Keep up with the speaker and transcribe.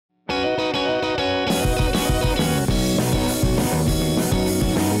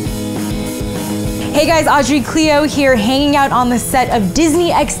Hey guys, Audrey Cleo here, hanging out on the set of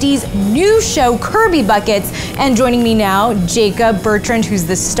Disney XD's new show, Kirby Buckets. And joining me now, Jacob Bertrand, who's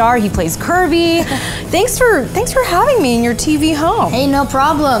the star. He plays Kirby. Thanks for having me in your TV home. Hey, no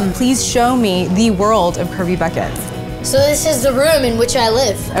problem. Please show me the world of Kirby Buckets. So this is the room in which I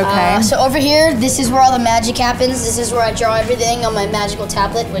live. Okay. So over here, this is where all the magic happens. This is where I draw everything on my magical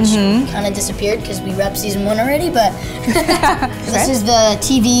tablet, which kind of disappeared because we wrapped season 1 already, but this is the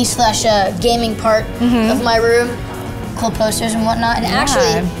TV / gaming part of my room. Cool posters and whatnot. And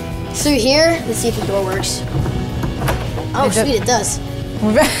actually, through here, let's see if the door works. Oh, sweet, it does.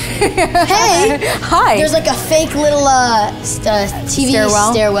 Hey! Hi! There's like a fake little TV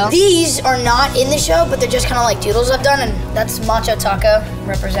stairwell. These are not in the show, but they're just kind of like doodles I've done, and that's Macho Taco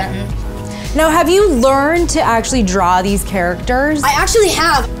representing. Now, have you learned to actually draw these characters? I actually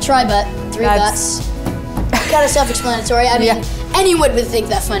have. Tri-butt, 3 butts. Kind of self-explanatory. I mean, anyone would think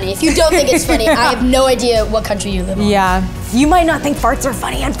that funny. If you don't think it's funny, I have no idea what country you live in. Yeah. You might not think farts are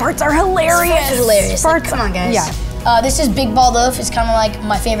funny, and farts are hilarious. Farts are hilarious. Like, come on, guys. Yeah. This is Big Ball Loaf. It's kind of like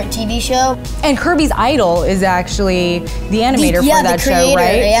my favorite TV show. And Kirby's idol is actually the animator for that the creator, show,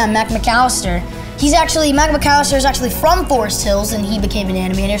 right? Yeah, Mac McAllister. Mac McAllister is actually from Forest Hills, and he became an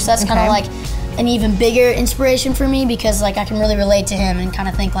animator, so that's kind of like an even bigger inspiration for me because like I can really relate to him and kind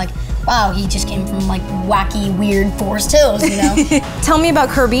of think like, wow, he just came from like wacky, weird Forest Hills, you know? Tell me about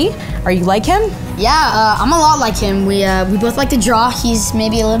Kirby. Are you like him? Yeah, I'm a lot like him. We both like to draw. He's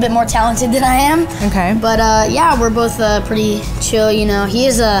maybe a little bit more talented than I am. Okay. But yeah, we're both pretty chill, you know. He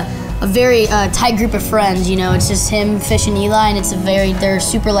is a very tight group of friends, you know. It's just him, Fish, and Eli, and it's they're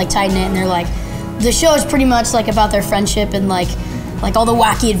super like tight-knit, and they're like, the show is pretty much like about their friendship and like all the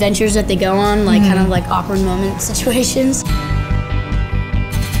wacky adventures that they go on, like kind of like awkward moment situations.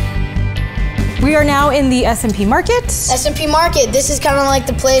 We are now in the S&P Market. S&P Market, this is kind of like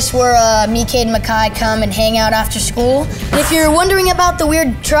the place where me, Cade, and Mekai come and hang out after school. And if you're wondering about the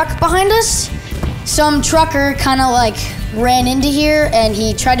weird truck behind us, some trucker kind of like ran into here and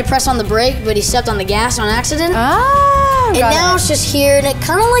he tried to press on the brake, but he stepped on the gas on accident. Oh, and now it's just here and it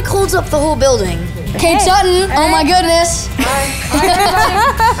kind of like holds up the whole building. Cade Sutton, oh my goodness. Hi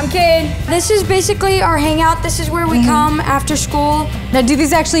everybody, I'm Cade. This is basically our hangout. This is where we come after school. Now, do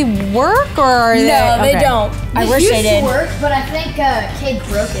these actually work or are they? No, they don't. I wish they did. It used to work, but I think Cade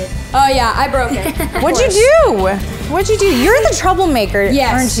broke it. Oh yeah, I broke it. What'd you do? What'd you do? You're the troublemaker,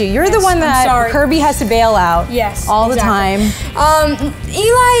 aren't you? You're the one that Kirby has to bail out all the time.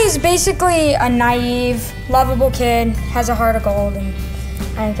 Eli is basically a naive, lovable kid, has a heart of gold, and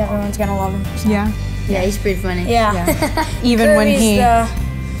I think everyone's gonna love him. So. Yeah, he's pretty funny. Yeah. Even Kirby's when he...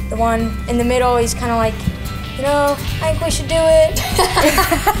 the one in the middle, he's kind of like, you know, I think we should do it.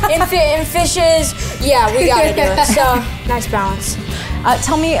 and Fishes, yeah, we gotta do it. So, nice balance.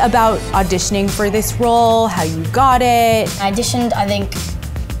 Tell me about auditioning for this role, how you got it. I auditioned, I think,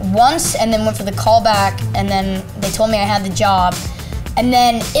 once and then went for the callback, and then they told me I had the job. And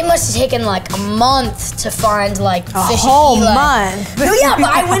then it must have taken like a month to find like a whole month. No, yeah, but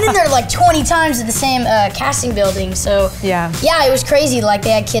I went in there like 20 times at the same casting building. So yeah, it was crazy. Like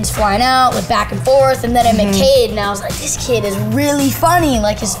they had kids flying out with back and forth, and then I met Cade, and I was like, this kid is really funny.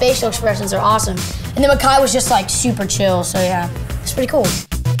 Like his facial expressions are awesome. And then Mekai was just like super chill. So yeah, it's pretty cool.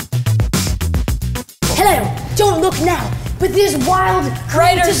 Hello, don't look now. But there's wild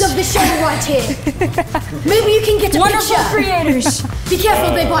creators of the show right here. Maybe you can get a wonderful picture. Creators. Be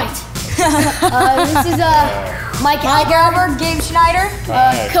careful, they bite. This is Mike Alber, Gabe Snyder.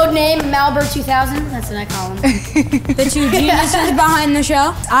 Codename Malber 2000. That's what I call him. The 2 geniuses behind the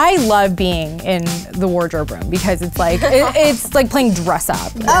show. I love being in the wardrobe room because it's like it's like playing dress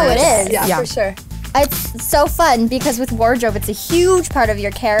up. Oh, it is. Yeah, for sure. It's so fun because with wardrobe, it's a huge part of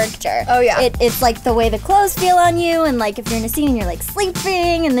your character. Oh yeah. It's like the way the clothes feel on you, and like if you're in a scene and you're like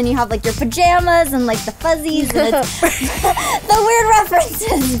sleeping, and then you have like your pajamas and like the fuzzies, and it's the weird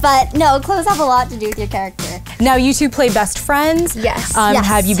references. But no, clothes have a lot to do with your character. Now you two play best friends. Yes. Yes.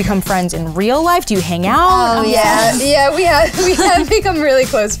 Have you become friends in real life? Do you hang out? Oh yeah. Yeah, we have become really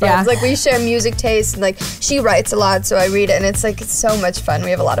close friends. Like we share music tastes, and like she writes a lot, so I read it, and it's so much fun.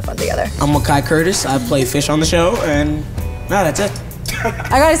 We have a lot of fun together. I'm Mekai Curtis. I play Fish on the show, and no, that's it.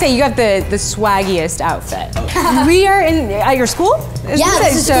 I gotta say, you have the swaggiest outfit. We are at your school?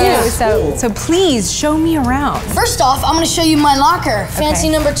 So please show me around. First off, I'm gonna show you my locker. Fancy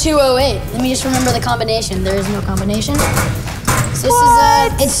number 208. Let me just remember the combination. There is no combination. So this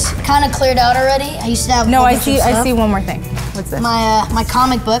is it's kind of cleared out already. I used to have I see one more thing. What's this? My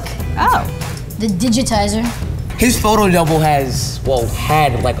comic book. Oh. The digitizer. His photo double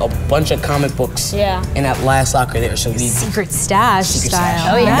had like a bunch of comic books in that last locker there. So secret stash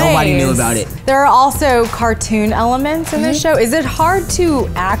style. Oh, yeah. Nobody knew about it. There are also cartoon elements in this show. Is it hard to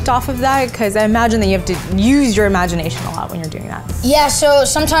act off of that? Because I imagine that you have to use your imagination a lot when you're doing that. Yeah, so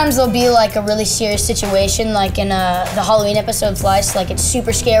sometimes there'll be like a really serious situation, like in the Halloween episode Slice, like it's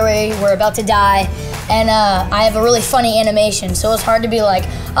super scary, we're about to die, and I have a really funny animation, so it's hard to be like,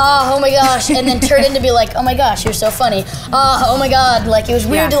 oh my gosh, and then turn into be like, oh my gosh, you're so funny. Oh my god, like it was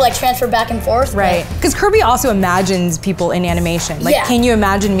weird to like transfer back and forth. Right, because Kirby also imagines people in animation. Like, can you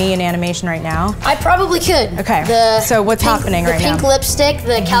imagine me in animation right now? I probably could. Okay, so what's happening right now? The pink lipstick,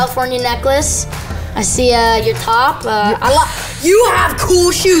 the California necklace. I see your top. You have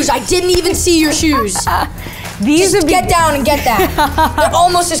cool shoes. I didn't even see your shoes. These Just get down and get that. They're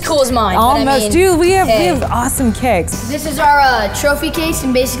almost as cool as mine. Almost, I mean, dude. We have awesome kicks. This is our trophy case,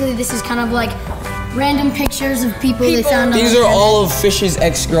 and basically this is kind of like random pictures of people they found. These are all of Fish's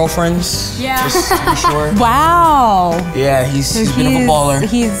ex-girlfriends. Yeah. Just to be sure. Wow. Yeah, he's a bit of a baller.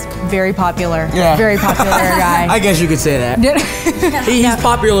 He's very popular. Yeah. Very popular guy. I guess you could say that. He's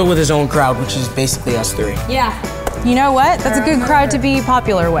popular with his own crowd, which is basically us three. Yeah. You know what? That's a good crowd to be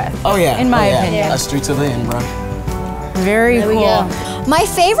popular with. Oh yeah. In my opinion. Us three to the end, bro. Very cool. My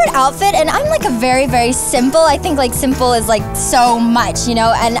favorite outfit, and I'm like a very, very simple, I think like simple is like so much, you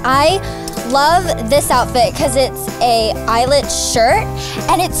know, and I love this outfit because it's a eyelet shirt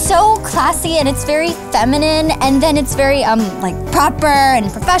and it's so classy and it's very feminine and then it's very like proper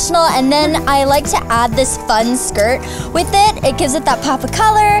and professional, and then I like to add this fun skirt with it. It gives it that pop of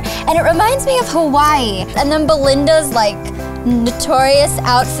color and it reminds me of Hawaii. And then Belinda's like notorious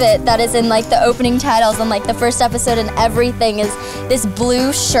outfit that is in like the opening titles and like the first episode and everything is this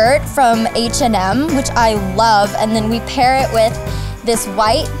blue shirt from H&M, which I love, and then we pair it with this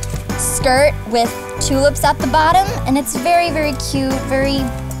white skirt with tulips at the bottom, and it's very, very cute, very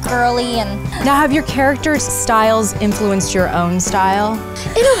girly. And now, have your characters' styles influenced your own style?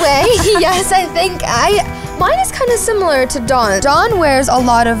 In a way, yes. I think mine is kind of similar to Dawn. Dawn wears a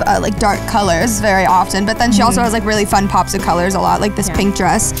lot of like dark colors very often, but then she also has like really fun pops of colors a lot, like this pink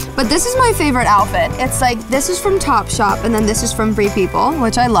dress. But this is my favorite outfit. It's like, this is from Topshop and then this is from Free People,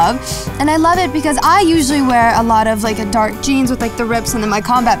 which I love. And I love it because I usually wear a lot of like a dark jeans with like the rips and then my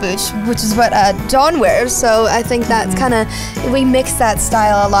combat boots, which is what Dawn wears. So I think that's kind of, we mix that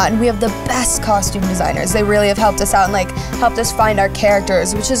style a lot, and we have the best costume designers. They really have helped us out and like helped us find our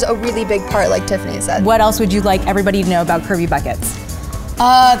characters, which is a really big part, like Tiffany said. What else would you like everybody to know about Kirby Buckets?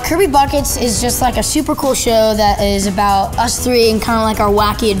 Kirby Buckets is just like a super cool show that is about us three and kind of like our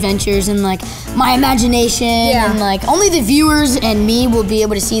wacky adventures and like my imagination, and like only the viewers and me will be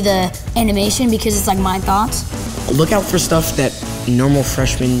able to see the animation because it's like my thoughts. Look out for stuff that normal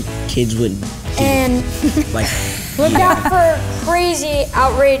freshman kids would do. And like, look out for crazy,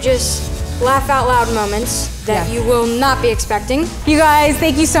 outrageous, laugh out loud moments that you will not be expecting. You guys,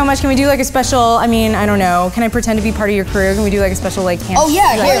 thank you so much. Can we do like a special, I mean, I don't know, can I pretend to be part of your crew? Can we do like a special like camp? Oh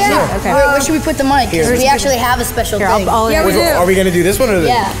yeah, like, here. Okay. Where should we put the mic? Because we actually have a special thing. Are we gonna do this one or this?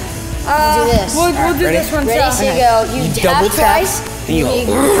 Yeah. We'll do this. We'll do this one. Ready, so you go. You double tap tap. twice. And you go.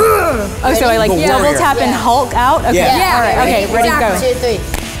 Oh, so I like double tap and Hulk out? Okay. Yeah. All right. Okay, ready, go. 1, 2,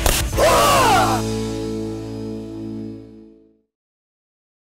 3.